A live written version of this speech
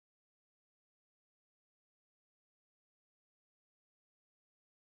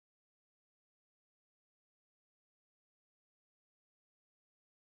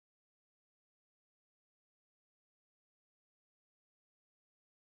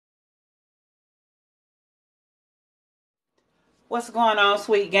What's going on,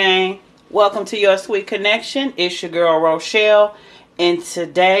 sweet gang? Welcome to your sweet connection. It's your girl Rochelle, and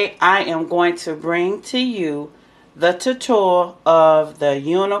today I am going to bring to you the tutorial of the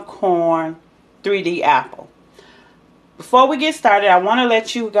unicorn 3D apple. Before we get started, I want to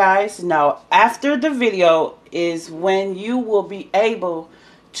let you guys know after the video is when you will be able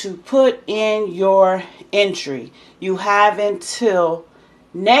to put in your entry. You have until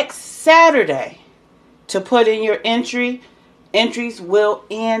next Saturday to put in your entry. Entries will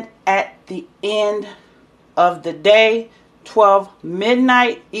end at the end of the day, 12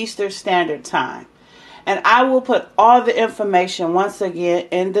 midnight Eastern Standard Time. And I will put all the information once again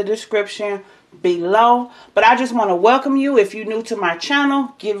in the description below. But I just want to welcome you. If you're new to my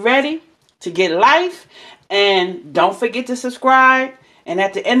channel, get ready to get life. And don't forget to subscribe. And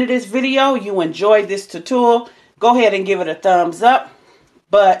at the end of this video, you enjoyed this tutorial, go ahead and give it a thumbs up.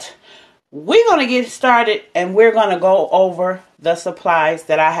 But we're going to get started and we're going to go over the supplies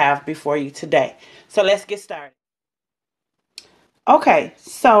that I have before you today. So let's get started. Okay,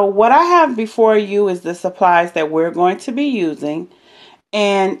 so what I have before you is the supplies that we're going to be using.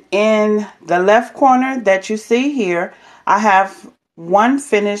 And in the left corner that you see here, I have one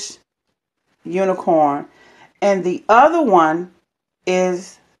finished unicorn. And the other one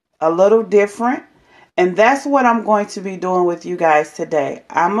is a little different. And that's what I'm going to be doing with you guys today.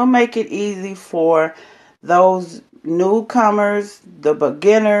 I'm going to make it easy for those newcomers, the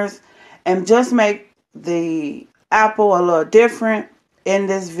beginners, and just make the apple a little different in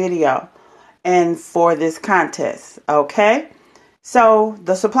this video and for this contest. Okay? So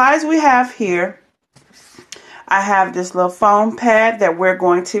the supplies we have here, I have this little foam pad that we're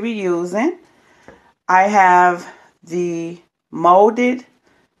going to be using. I have the molded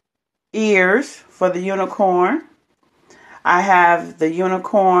ears for the unicorn. I have the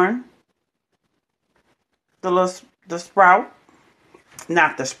unicorn, the sprout,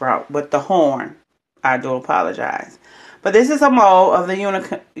 not the sprout, but the horn. I do apologize. But this is a mold of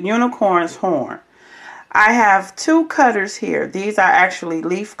the unicorn's horn. I have two cutters here. These are actually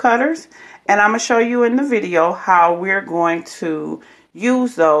leaf cutters, and I'm going to show you in the video how we're going to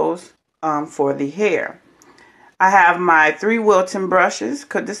use those for the hair. I have my 3 Wilton brushes.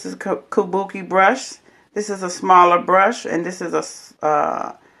 This is a kabuki brush. This is a smaller brush, and this is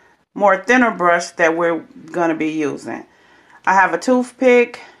a more thinner brush that we're going to be using. I have a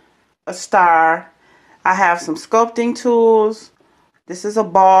toothpick, a star. I have some sculpting tools. This is a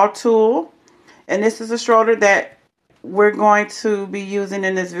ball tool, and this is a stroller that we're going to be using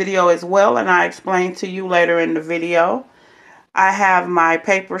in this video as well, and I explain to you later in the video. I have my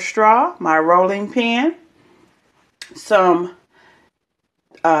paper straw, my rolling pin, some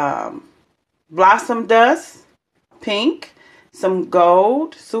blossom dust, pink, some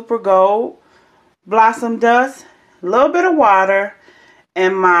gold, super gold, blossom dust, a little bit of water,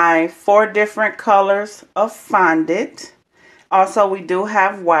 and my 4 different colors of fondant. Also, we do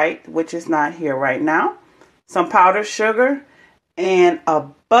have white, which is not here right now, some powdered sugar, and a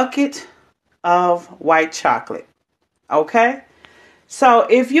bucket of white chocolate. Okay? So,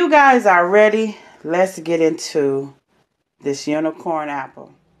 if you guys are ready, let's get into this unicorn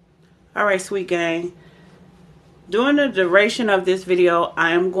apple. Alright, sweet gang. During the duration of this video,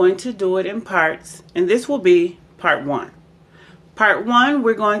 I am going to do it in parts, and this will be part 1. Part 1,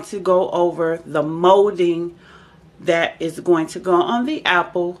 we're going to go over the molding that is going to go on the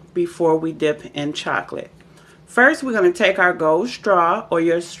apple before we dip in chocolate. First, we're going to take our gold straw or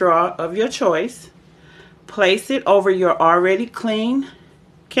your straw of your choice, place it over your already clean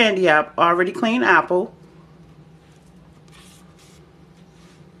apple,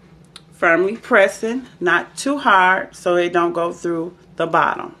 firmly pressing, not too hard so it don't go through the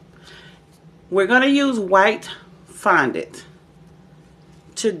bottom. We're going to use white fondant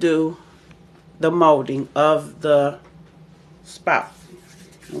to do the molding of the spout.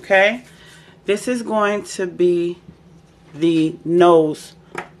 Okay? This is going to be the nose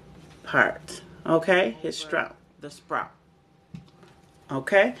part. Okay? The sprout.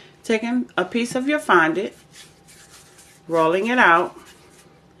 Okay? Taking a piece of your fondant, rolling it out,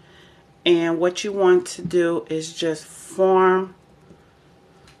 and what you want to do is just form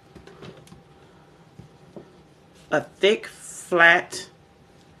a thick, flat,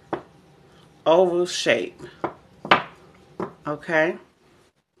 oval shape. Okay?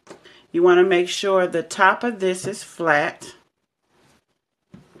 You want to make sure the top of this is flat.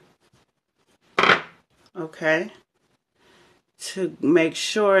 Okay? To make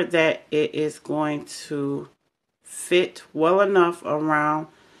sure that it is going to fit well enough around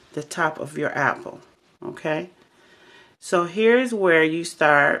the top of your apple. Okay? So here's where you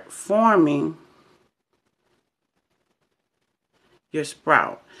start forming your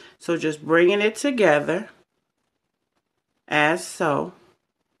sprout. So just bringing it together as so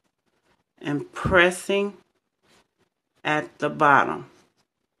and pressing at the bottom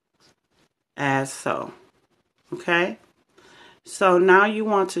as so. Okay? So now you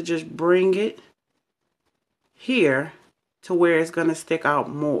want to just bring it here to where it's going to stick out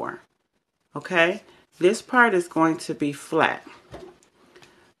more. Okay? This part is going to be flat.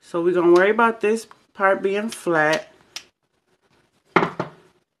 So we're going to worry about this part being flat.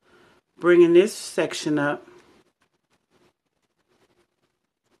 Bringing this section up.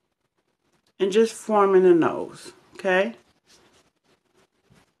 And just forming a nose. Okay?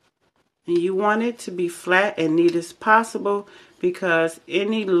 And you want it to be flat and neat as possible because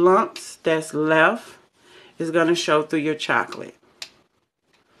any lumps that's left is going to show through your chocolate.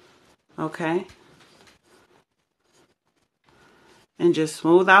 Okay? And just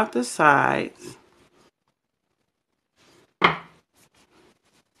smooth out the sides.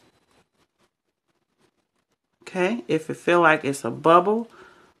 Okay? If you feel like it's a bubble,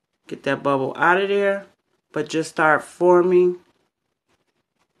 get that bubble out of there. But just start forming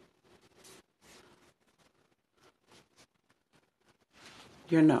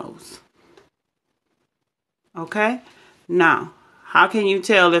your nose. Okay? Now, how can you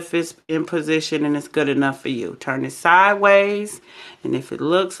tell if it's in position and it's good enough for you? Turn it sideways, and if it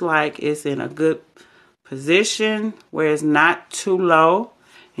looks like it's in a good position where it's not too low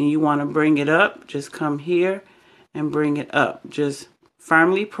and you want to bring it up, just come here and bring it up. Just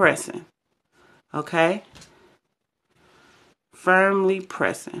firmly pressing. Okay? Firmly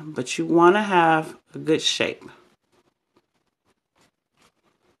pressing, but you want to have a good shape.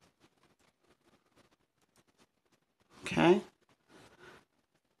 Okay?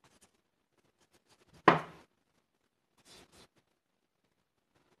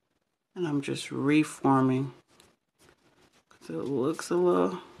 And I'm just reforming because it looks a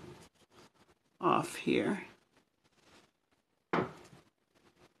little off here. And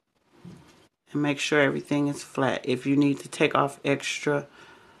make sure everything is flat. If you need to take off extra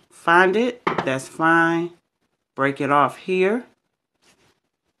fondant, that's fine. Break it off here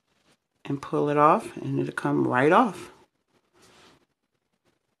and pull it off and it'll come right off.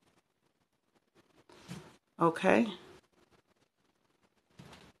 Okay.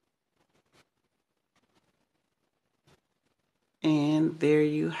 And there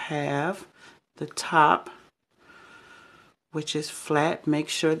you have the top, which is flat. Make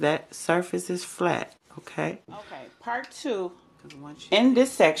sure that surface is flat. Okay. Okay. Part 2. In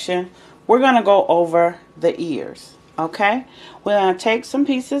this section, we're going to go over the ears. Okay. We're going to take some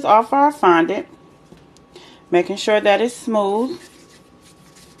pieces off our fondant, making sure that it's smooth.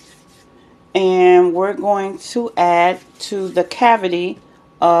 And we're going to add to the cavity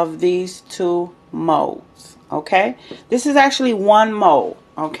of these two molds. Okay, this is actually one mold.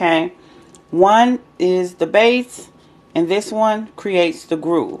 Okay, one is the base and this one creates the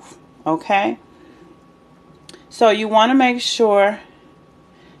groove. Okay, so you want to make sure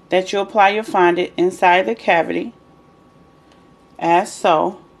that you apply your fondant inside the cavity as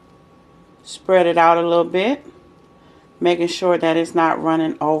so. Spread it out a little bit, making sure that it's not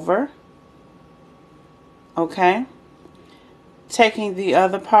running over. Okay, taking the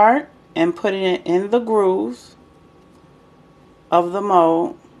other part and putting it in the grooves of the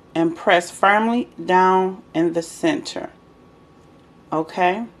mold and press firmly down in the center.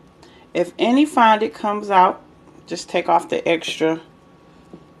 Okay, if any fondant comes out, just take off the extra,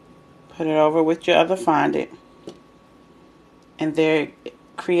 put it over with your other fondant, and there it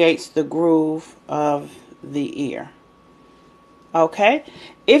creates the groove of the ear. Okay,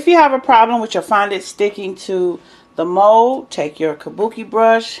 if you have a problem with your fondant sticking to the mold, take your kabuki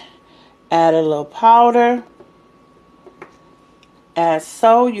brush, add a little powder, as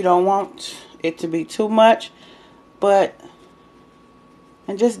so. You don't want it to be too much, and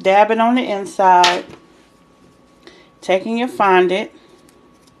just dab it on the inside, taking your fondant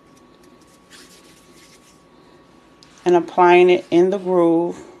and applying it in the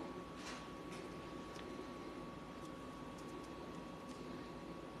groove.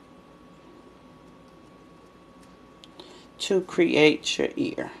 To create your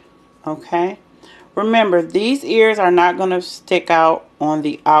ear. Okay, remember these ears are not going to stick out on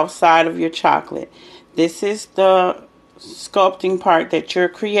the outside of your chocolate. This is the sculpting part that you're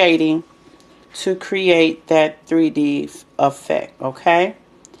creating to create that 3D effect. Okay,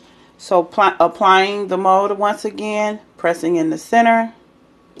 so applying the mold once again, pressing in the center,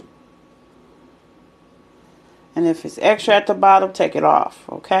 and if it's extra at the bottom, take it off.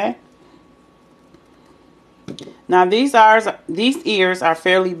 Okay, now these ears are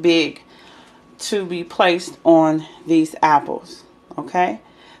fairly big to be placed on these apples. Okay,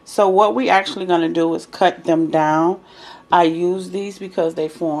 so what we actually going to do is cut them down. I use these because they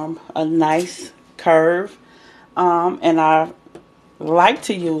form a nice curve, and I like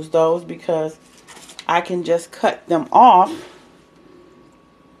to use those because I can just cut them off,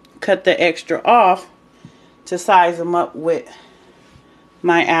 cut the extra off to size them up with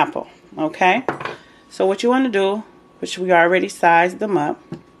my apple. Okay, so what you want to do, which we already sized them up,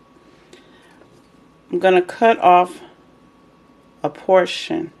 I'm going to cut off a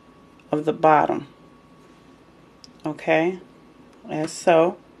portion of the bottom. Okay, as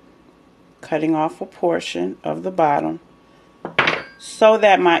so, cutting off a portion of the bottom so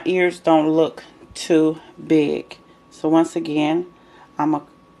that my ears don't look too big. So once again, I'm going to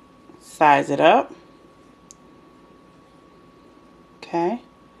size it up. Okay,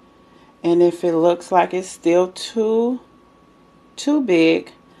 and if it looks like it's still too big,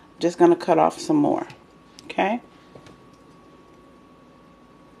 I'm just going to cut off some more. Okay,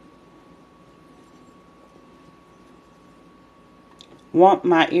 want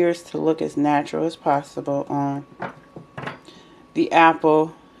my ears to look as natural as possible on the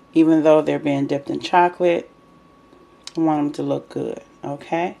apple, even though they're being dipped in chocolate. I want them to look good.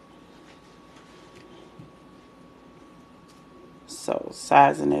 Okay, so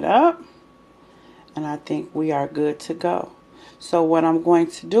sizing it up, and I think we are good to go. So what I'm going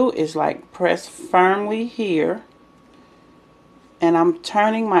to do is like press firmly here, and I'm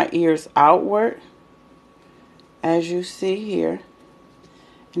turning my ears outward as you see here.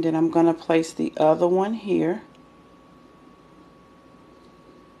 And then I'm going to place the other one here.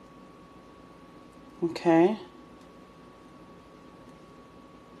 Okay.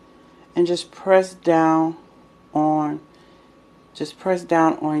 And just press down on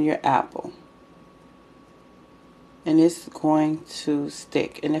your apple. And it's going to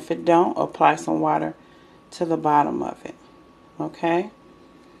stick. And if it don't, apply some water to the bottom of it. Okay.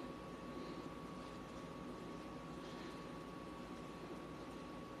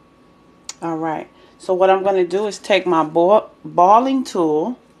 Alright, so what I'm going to do is take my balling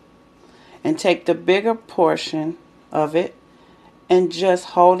tool and take the bigger portion of it and just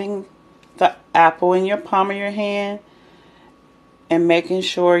holding the apple in your palm of your hand and making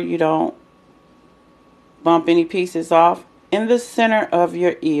sure you don't bump any pieces off. In the center of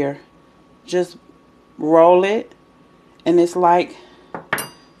your ear, just roll it, and it's like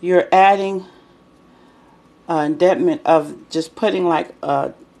you're adding an indentation of just putting like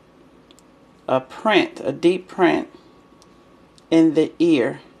a print, a deep print in the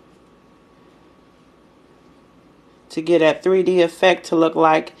ear to get that 3D effect to look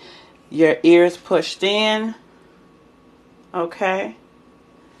like your ears pushed in. Okay,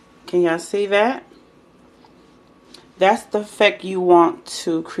 can y'all see that? That's the effect you want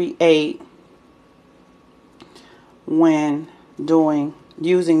to create when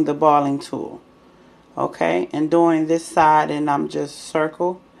using the balling tool. Okay, and doing this side, and I'm just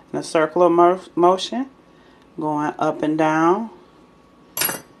in a circular motion, going up and down,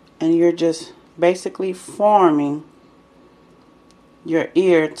 and you're just basically forming your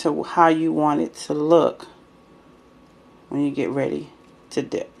ear to how you want it to look when you get ready to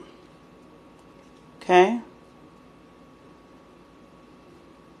dip. Okay,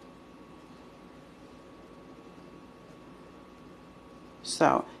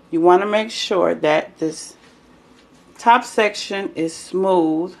 so you want to make sure that this top section is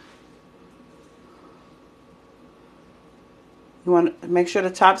smooth. You want to make sure the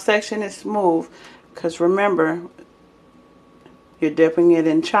top section is smooth, because remember, you're dipping it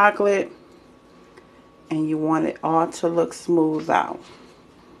in chocolate and you want it all to look smooth out.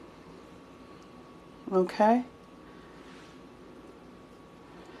 Okay?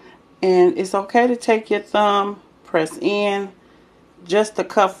 And it's okay to take your thumb, press in, just to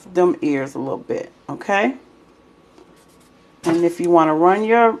cuff them ears a little bit. Okay? And if you want to run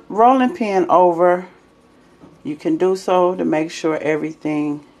your rolling pin over, you can do so to make sure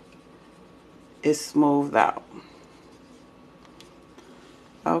everything is smoothed out.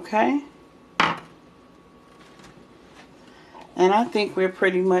 Okay? And I think we're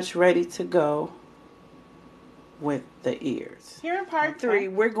pretty much ready to go with the ears. Here in part 3,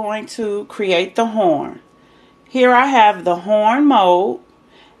 we're going to create the horn. Here I have the horn mold,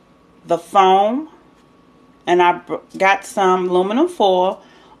 the foam, and I got some aluminum foil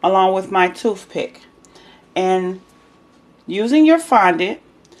along with my toothpick. And using your fondant,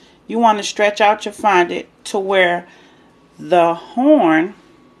 you want to stretch out your fondant to where the horn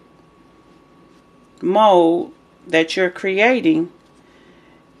mold that you're creating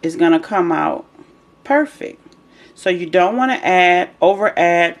is going to come out perfect. So you don't want to over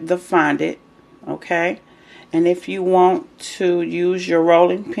add the fondant, okay? And if you want to use your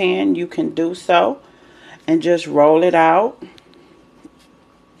rolling pin, you can do so and just roll it out.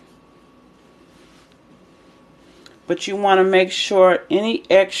 But you want to make sure any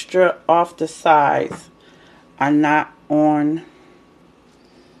extra off the sides are not on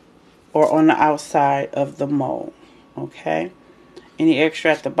or on the outside of the mold. Okay? Any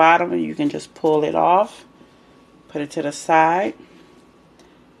extra at the bottom, you can just pull it off, put it to the side,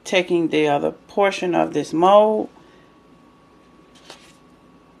 taking the other portion of this mold,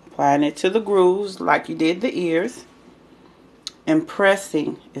 applying it to the grooves like you did the ears, and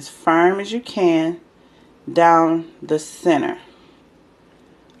pressing as firm as you can down the center.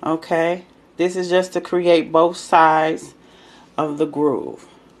 Okay, this is just to create both sides of the groove.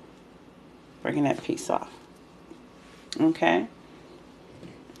 Breaking that piece off. Okay,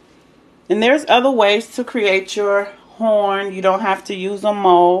 and there's other ways to create your horn. You don't have to use a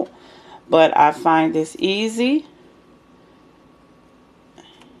mold, but I find this easy.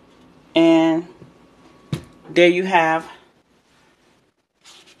 And there you have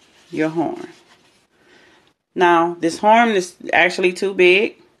your horn. Now, this horn is actually too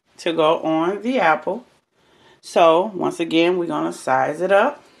big to go on the apple. So, once again, we're going to size it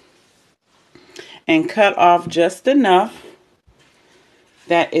up and cut off just enough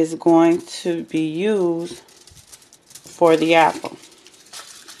that is going to be used for the apple.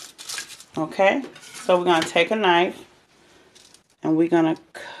 Okay? So, we're going to take a knife and we're going to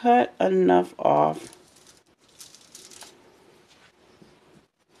cut enough off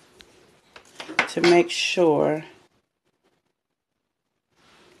to make sure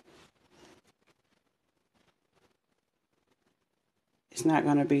it's not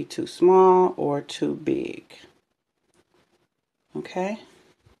going to be too small or too big. Okay?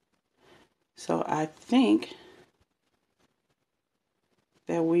 So I think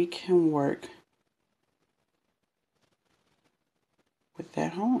that we can work with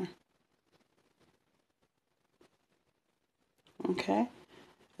that horn. Okay?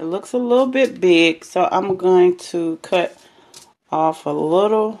 It looks a little bit big, so I'm going to cut off a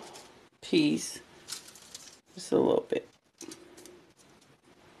little piece, just a little bit.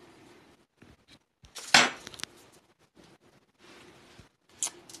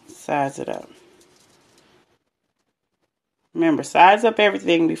 Size it up. Remember, size up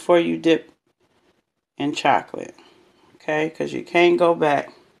everything before you dip in chocolate, okay? Because you can't go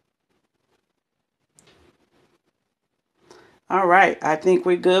back. All right, I think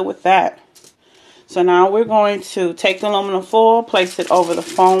we're good with that. So now we're going to take the aluminum foil, place it over the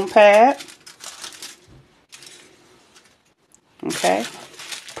foam pad. Okay,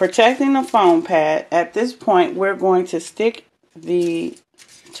 protecting the foam pad. At this point, we're going to stick the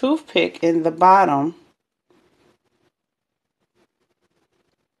toothpick in the bottom.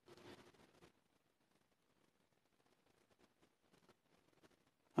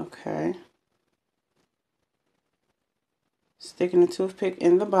 Okay. Sticking the toothpick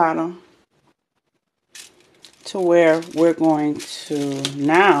in the bottom to where we're going to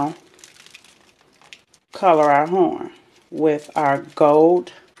now color our horn with our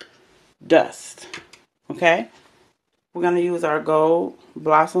gold dust. Okay? We're going to use our gold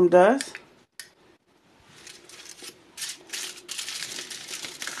blossom dust.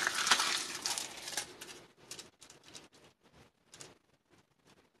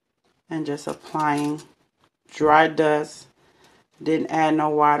 And just applying dry dust. Didn't add no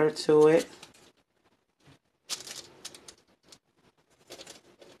water to it.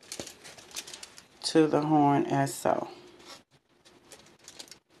 To the horn as so.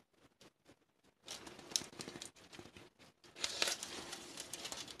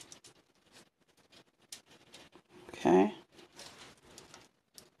 Okay.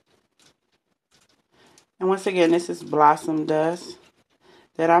 And once again, this is blossom dust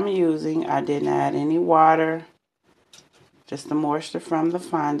that I'm using. I didn't add any water. Just the moisture from the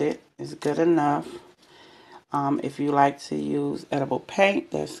fondant is good enough. If you like to use edible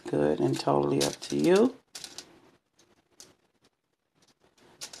paint, that's good and totally up to you.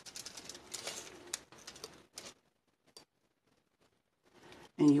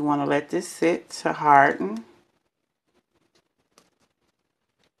 And you want to let this sit to harden.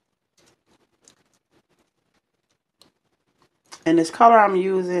 And this color I'm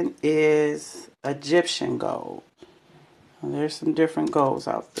using is Egyptian gold. There's some different golds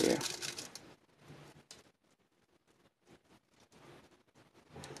out there.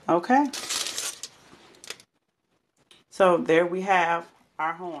 Okay. So there we have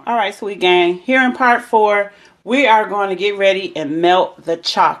our horn. All right, sweet gang. Here in part 4, we are going to get ready and melt the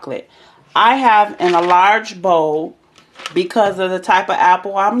chocolate. I have in a large bowl, because of the type of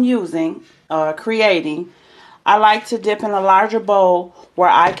apple I'm using, creating, I like to dip in a larger bowl where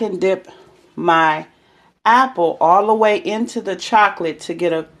I can dip my apple all the way into the chocolate to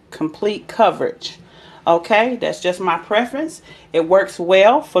get a complete coverage. Okay, that's just my preference. It works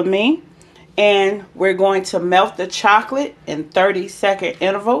well for me. And we're going to melt the chocolate in 30-second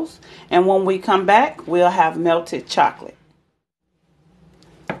intervals. And when we come back, we'll have melted chocolate.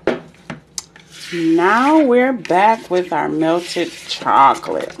 Now we're back with our melted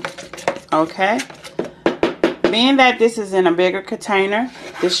chocolate. Okay. Being that this is in a bigger container,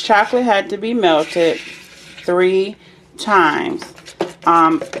 this chocolate had to be melted 3 times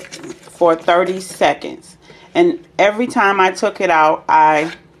for 30 seconds. And every time I took it out,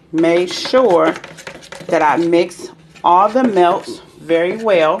 I made sure that I mixed all the melts very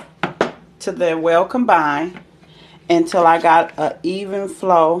well till they're well combined until I got an even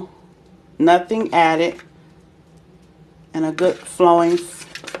flow, nothing added, and a good flowing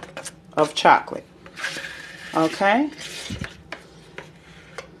of chocolate. Okay.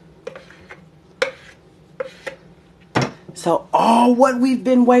 So all what we've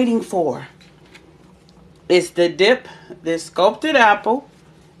been waiting for is to dip this sculpted apple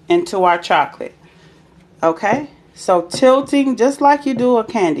into our chocolate. Okay. So tilting just like you do a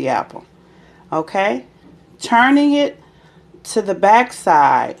candy apple. Okay. Turning it to the back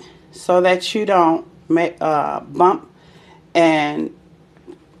side so that you don't make bump and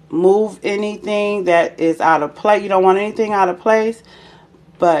move anything that is out of place. You don't want anything out of place,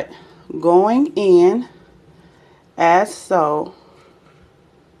 but going in as so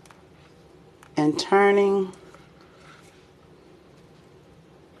and turning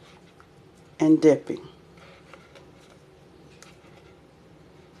and dipping.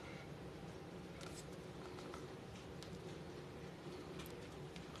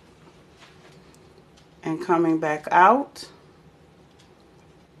 And coming back out.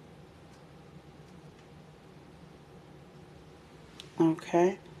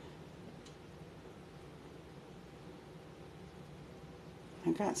 Okay.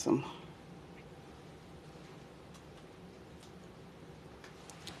 I got some.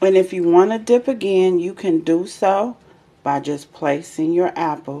 And if you want to dip again, you can do so by just placing your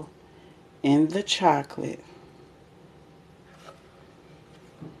apple in the chocolate.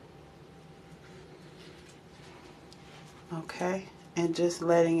 Okay. And just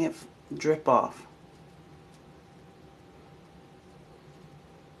letting it drip off.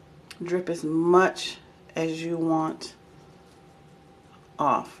 Drip as much as you want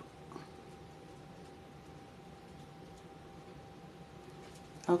off.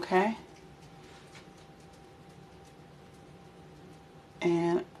 Okay.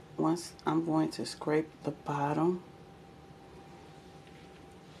 And once I'm going to scrape the bottom.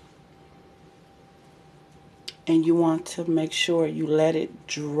 And you want to make sure you let it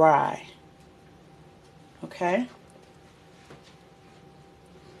dry. Okay.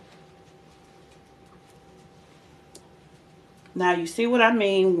 Now you see what I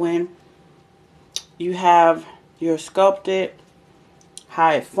mean when you have your sculpted,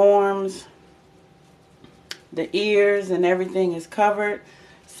 how it forms, the ears and everything is covered.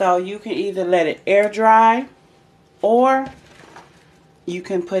 So you can either let it air dry or you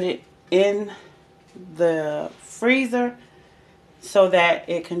can put it in the freezer so that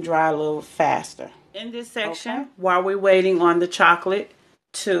it can dry a little faster. In this section, okay, while we're waiting on the chocolate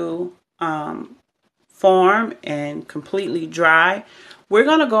to form and completely dry, we're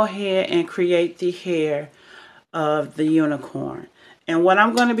going to go ahead and create the hair of the unicorn. And what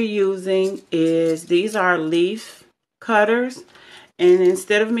I'm going to be using is, these are leaf cutters. And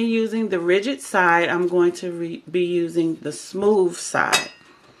instead of me using the rigid side, I'm going to be using the smooth side.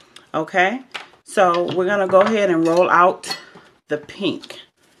 Okay. So we're going to go ahead and roll out the pink.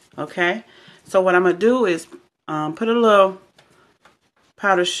 Okay. So what I'm going to do is put a little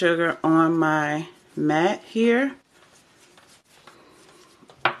powdered sugar on my mat here.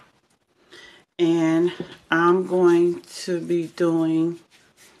 And I'm going to be doing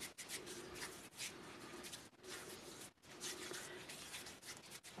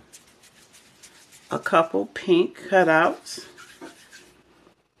a couple pink cutouts.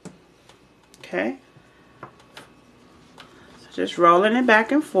 Okay. So just rolling it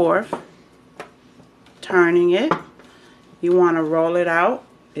back and forth, turning it. You want to roll it out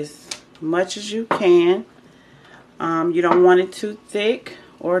as much as you can. You don't want it too thick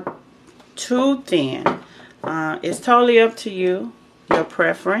or too thin. It's totally up to you, your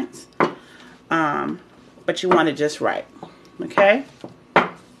preference. But you want it just right. Okay.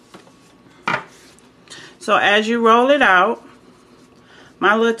 So as you roll it out,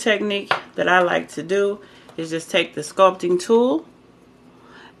 my little technique that I like to do is just take the sculpting tool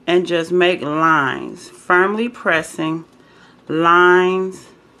and just make lines, firmly pressing lines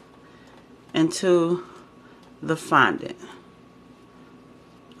into the fondant.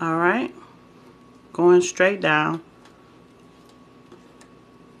 Alright, going straight down.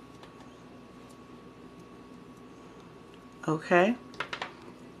 Okay,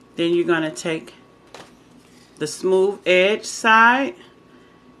 then you're going to take the smooth edge side,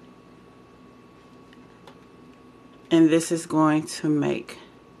 and this is going to make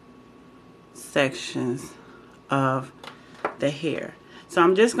sections of the hair. So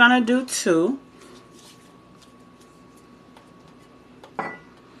I'm just going to do 2.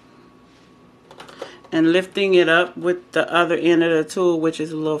 And lifting it up with the other end of the tool, which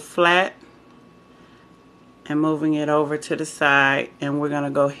is a little flat, and moving it over to the side, and we're going to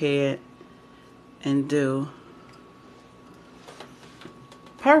go ahead and do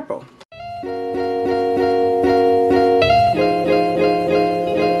purple.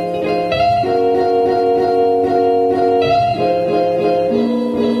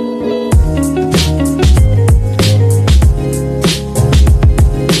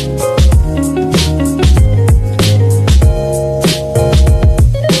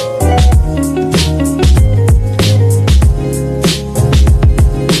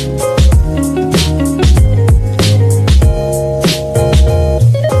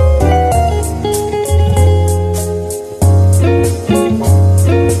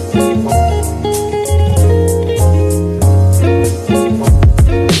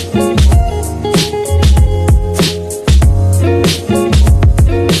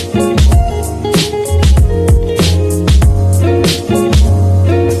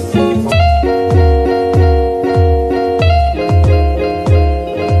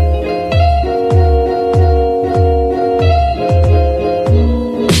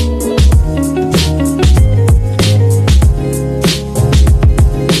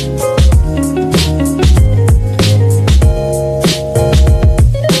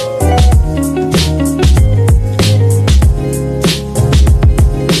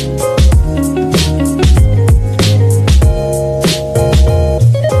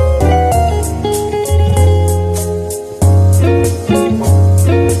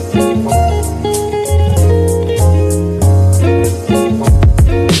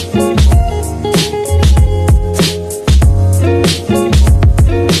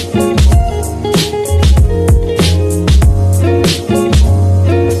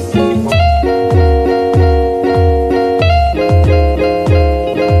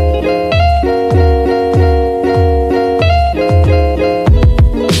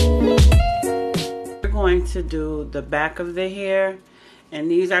 To do the back of the hair, and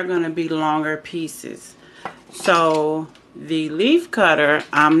these are going to be longer pieces. So the leaf cutter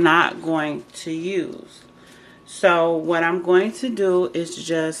I'm not going to use. So what I'm going to do is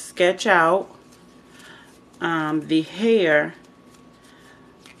just sketch out the hair.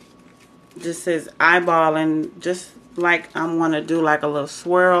 This is eyeballing, just like I want to do like a little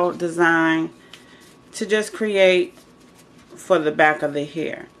swirl design to just create for the back of the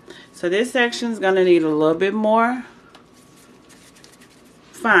hair. So this section is going to need a little bit more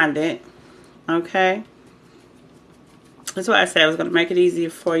fondant, okay? That's why I said I was going to make it easier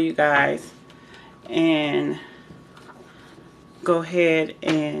for you guys. And go ahead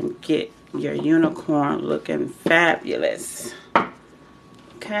and get your unicorn looking fabulous,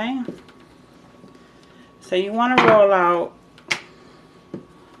 okay? So you want to roll out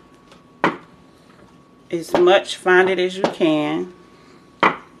as much fondant as you can.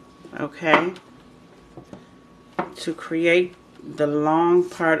 Okay, to create the long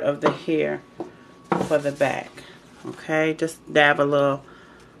part of the hair for the back. Okay, just dab a little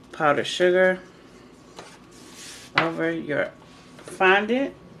powdered sugar over your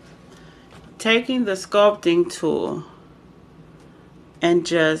fondant. Taking the sculpting tool and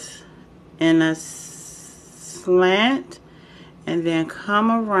just in a slant, and then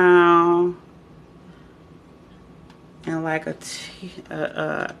come around and like a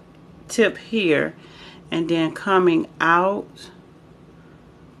tip here, and then coming out,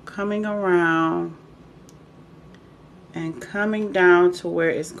 coming around, and coming down to where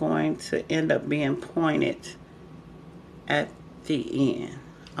it's going to end up being pointed at the end.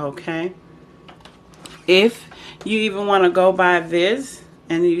 Okay, if you even want to go by this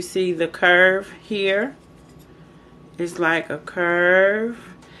and you see the curve here, it's like a curve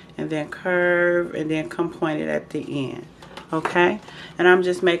and then come pointed at the end. Okay, and I'm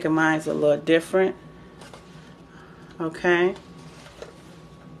just making mine a little different. Okay,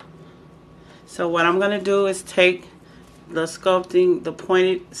 so what I'm going to do is take the sculpting, the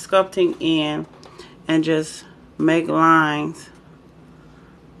pointed sculpting end, and just make lines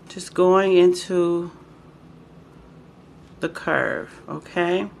Just going into the curve,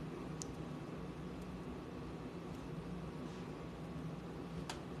 okay?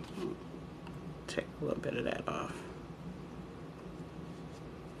 Take a little bit of that off.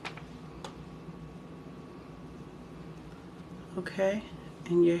 Okay,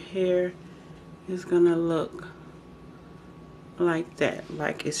 and your hair is gonna look like that,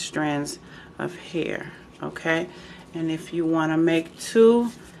 like it's strands of hair, okay? And if you want to make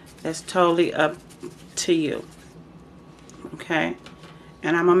two, that's totally up to you, okay?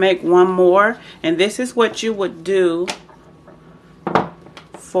 And I'm gonna make one more, and this is what you would do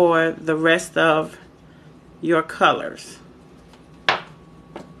for the rest of your colors.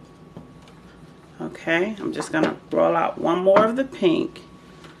 Okay, I'm just gonna roll out one more of the pink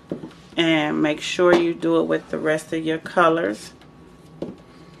and make sure you do it with the rest of your colors.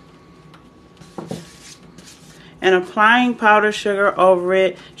 And applying powdered sugar over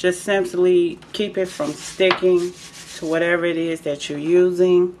it just simply keep it from sticking to whatever it is that you're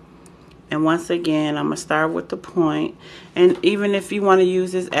using. And once again, I'm gonna start with the point, and even if you want to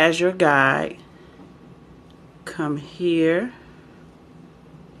use this as your guide, come here,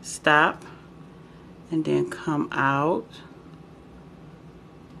 stop, and then come out,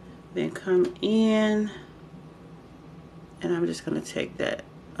 then come in, and I'm just going to take that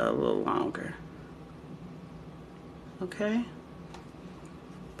a little longer. Okay,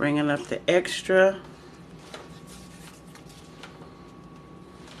 bringing up the extra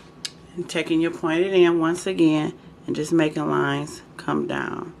and taking your pointed end once again and just making lines come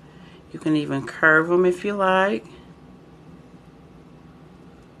down. You can even curve them if you like.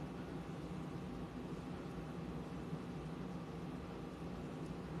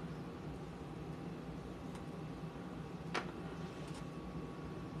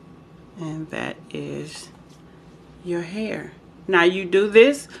 And that is your hair. Now you do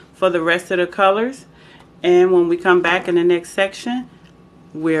this for the rest of the colors, and when we come back in the next section,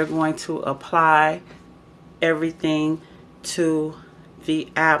 we're going to apply everything to the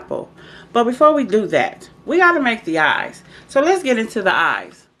apple. But before we do that, we got to make the eyes. So let's get into the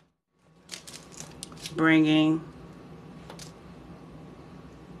eyes. Bringing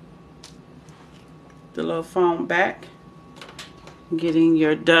the little foam back, getting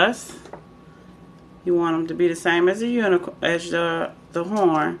your dust. You want them to be the same as the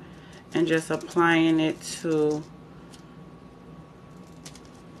horn, and just applying it to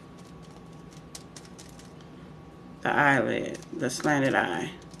the eyelid, the slanted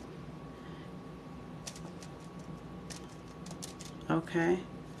eye. Okay.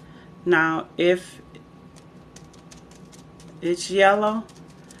 Now, if it's yellow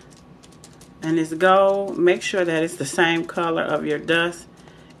and it's gold, make sure that it's the same color of your dust.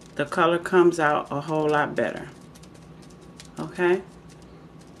 The color comes out a whole lot better. Okay?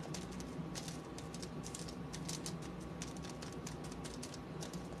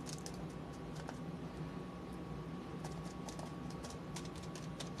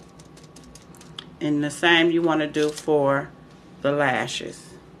 And the same you want to do for the lashes.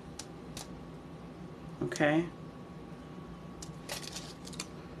 Okay?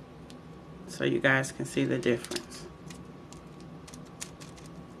 So you guys can see the difference.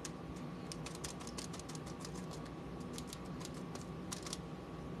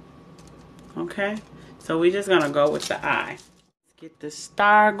 Okay, so we're just gonna go with the eye. Let's get the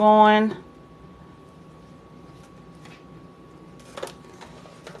star going.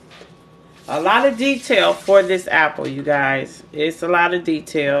 A lot of detail for this apple, you guys. It's a lot of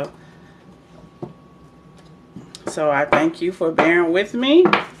detail. So I thank you for bearing with me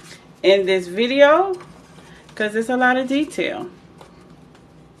in this video, because it's a lot of detail.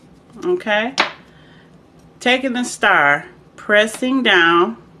 Okay, taking the star, pressing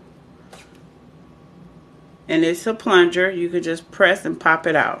down. And it's a plunger. You could just press and pop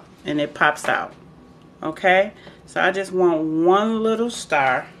it out, and it pops out. Okay, so I just want one little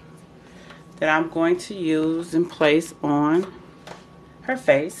star that I'm going to use and place on her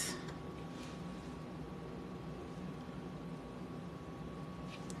face.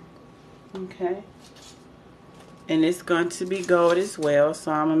 Okay, and it's going to be gold as well,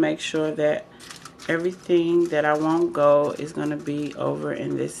 so I'm gonna make sure that everything that I want gold is gonna be over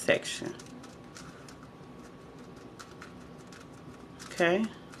in this section. Okay.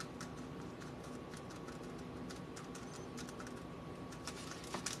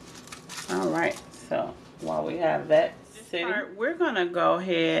 All right, so while we have that sitting, we're gonna go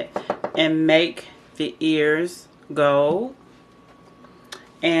ahead and make the ears gold.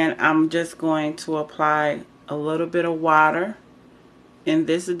 And I'm just going to apply a little bit of water in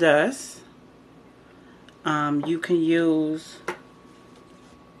this dust. You can use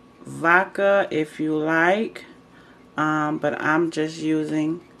vodka if you like, but I'm just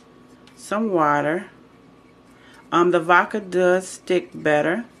using some water. The vodka does stick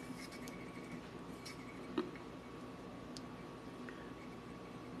better.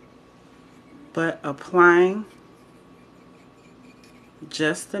 But applying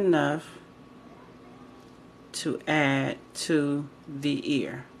just enough to add to the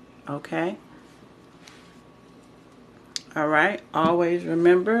ear, okay? All right, always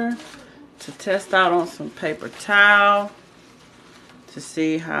remember to test out on some paper towel to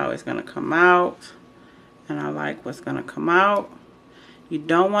see how it's gonna come out. And I like what's gonna come out. You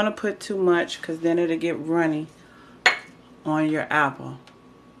don't wanna put too much because then it'll get runny on your apple.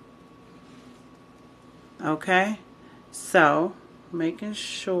 Okay, so making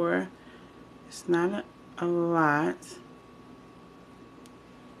sure it's not a lot.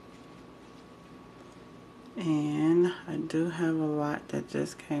 And I do have a lot that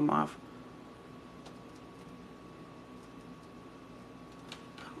just came off.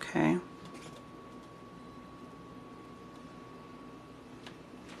 Okay.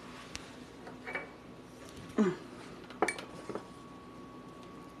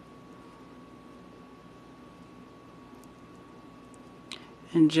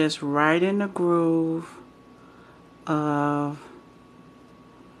 And just right in the groove of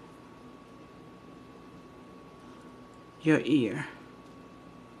your ear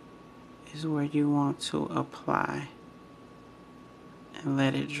is where you want to apply and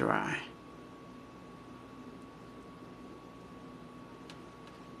let it dry.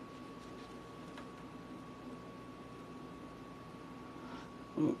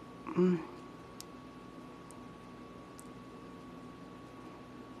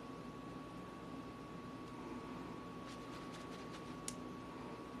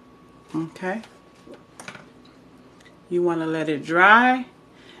 Okay. You want to let it dry,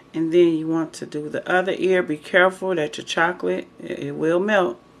 and then you want to do the other ear. Be careful that your chocolate, it will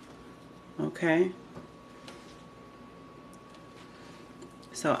melt. Okay.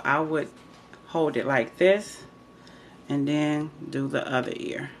 So I would hold it like this and then do the other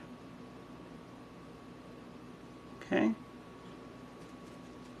ear. Okay.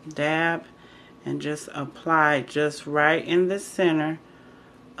 Dab and just apply just right in the center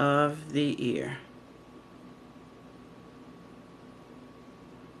of the ear.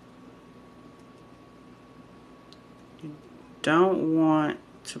 You don't want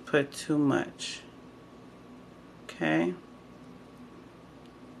to put too much. Okay.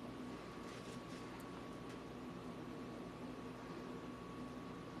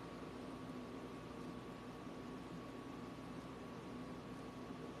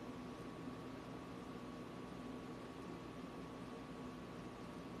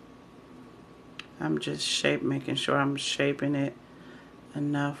 I'm just making sure I'm shaping it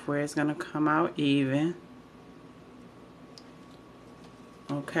enough where it's gonna come out even.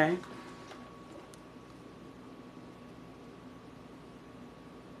 Okay.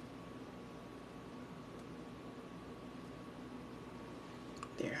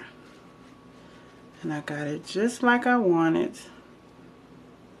 There. And I got it just like I want it.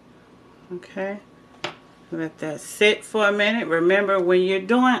 Okay. Let that sit for a minute. Remember, when you're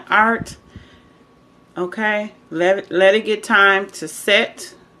doing art, okay, let it get time to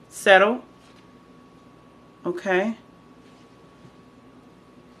settle. Okay.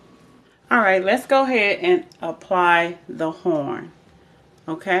 All right, let's go ahead and apply the horn.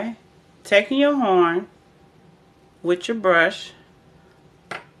 Okay. Taking your horn with your brush,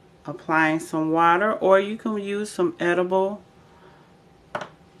 applying some water, or you can use some edible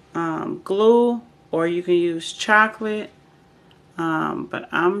glue, or you can use chocolate. But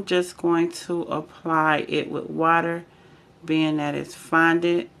I'm just going to apply it with water, being that it's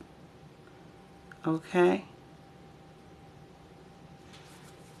fondant. Okay.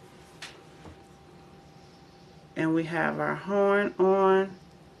 And we have our horn on.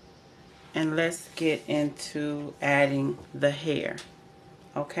 And let's get into adding the hair.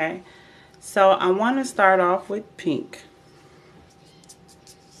 Okay. So I want to start off with pink.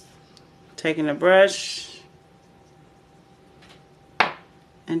 Taking a brush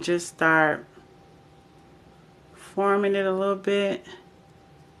and just start forming it a little bit.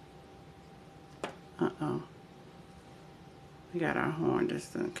 Uh-oh. We got our horn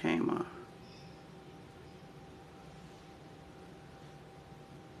just came off.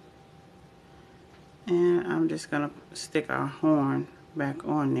 And I'm just going to stick our horn back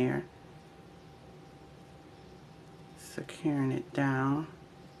on there, securing it down.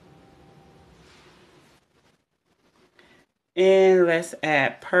 And let's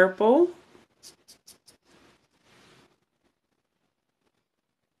add purple.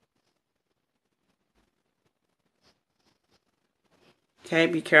 Okay,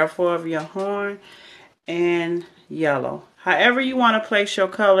 be careful of your horn. And yellow. However you want to place your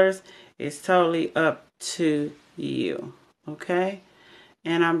colors is totally up to you. Okay?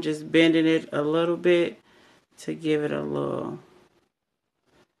 And I'm just bending it a little bit to give it a little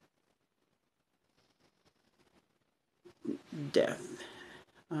depth.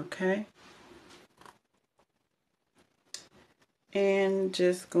 Okay? And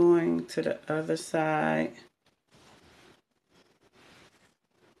just going to the other side.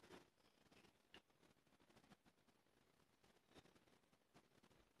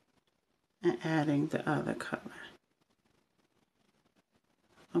 And adding the other color.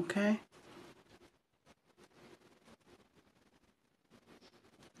 Okay?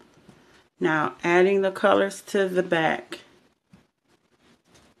 Now adding the colors to the back.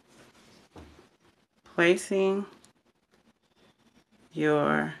 Placing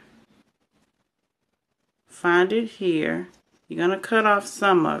your fondant here. You're going to cut off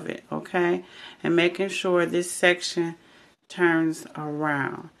some of it, okay? And making sure this section turns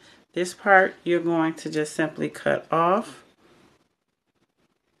around. This part you're going to just simply cut off.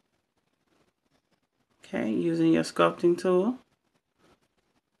 Okay, using your sculpting tool.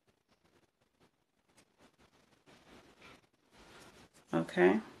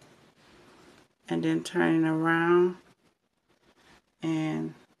 Okay. And then turning around.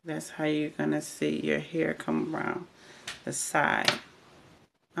 And that's how you're going to see your hair come around the side.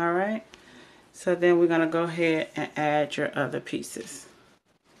 Alright. So then we're going to go ahead and add your other pieces.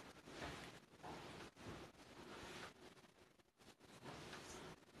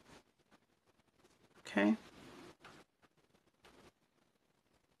 Okay.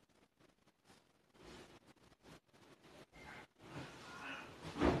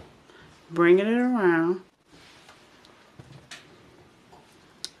 Bringing it around.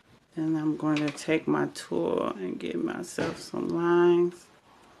 And I'm going to take my tool and give myself some lines.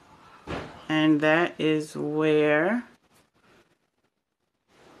 And that is where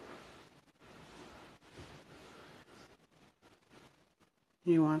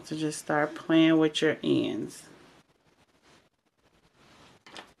you want to just start playing with your ends.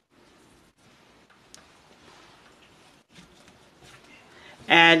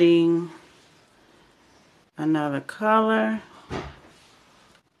 Adding another color.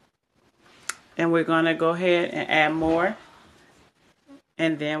 And we're going to go ahead and add more.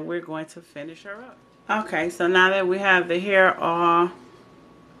 And then we're going to finish her up. Okay, so now that we have the hair all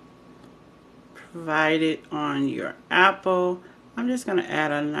provided on your apple, I'm just going to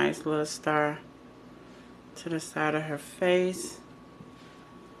add a nice little star to the side of her face.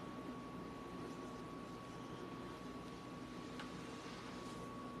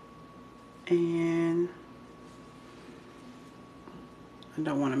 And I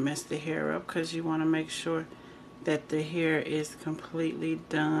don't want to mess the hair up because you want to make sure that the hair is completely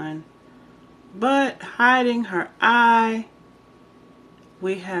done. But hiding her eye,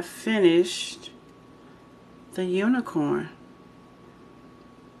 we have finished the unicorn.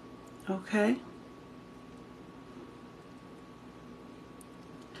 Okay.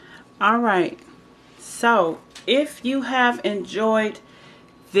 All right. So if you have enjoyed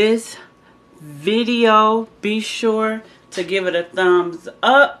this video, be sure to give it a thumbs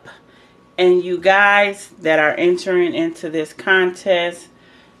up. And you guys that are entering into this contest,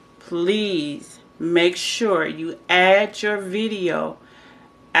 please make sure you add your video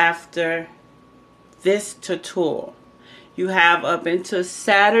after this tutorial. You have up until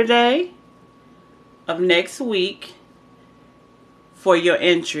Saturday of next week for your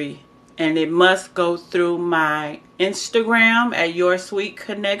entry. And it must go through my Instagram at Your Sweet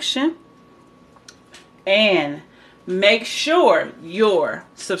Connection. And make sure you're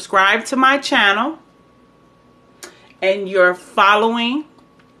subscribed to my channel and you're following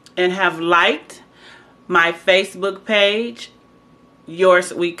and have liked my Facebook page, Your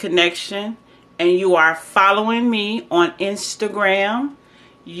Sweet Connection, and you are following me on Instagram,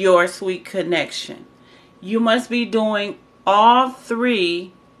 Your Sweet Connection. You must be doing all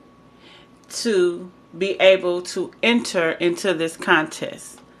three to be able to enter into this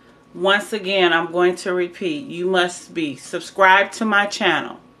contest. Once again, I'm going to repeat. You must be subscribed to my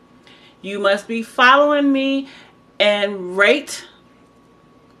channel. You must be following me and rate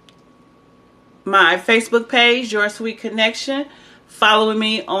my Facebook page, Your Sweet Connection. Following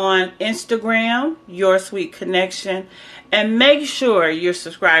me on Instagram, Your Sweet Connection. And make sure you're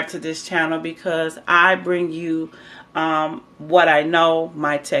subscribed to this channel because I bring you what I know,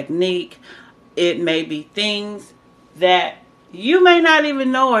 my technique. It may be things that you may not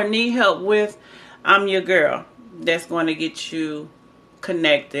even know or need help with. I'm your girl that's going to get you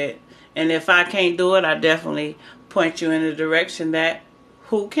connected. And if I can't do it, I definitely point you in the direction that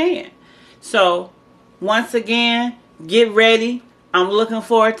who can. So once again, get ready. I'm looking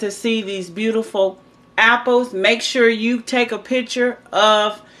forward to see these beautiful apples. Make sure you take a picture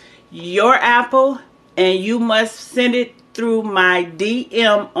of your apple and you must send it through my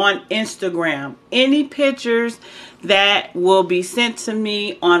DM on Instagram. Any pictures that will be sent to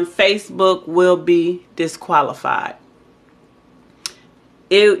me on Facebook will be disqualified.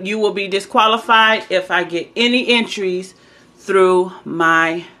 You will be disqualified if I get any entries through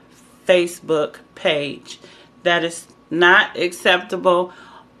my Facebook page. That is not acceptable.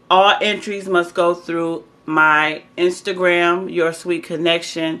 All entries must go through my Instagram, Your Sweet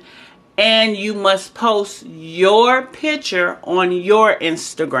Connection, and you must post your picture on your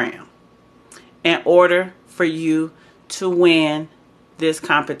Instagram in order for you to win this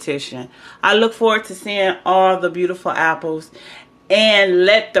competition. I look forward to seeing all the beautiful apples, and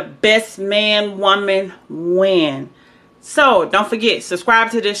let the best man, woman win. So don't forget,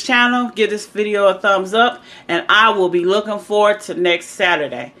 subscribe to this channel, give this video a thumbs up, and I will be looking forward to next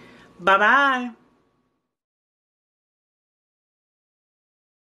Saturday. Bye-bye.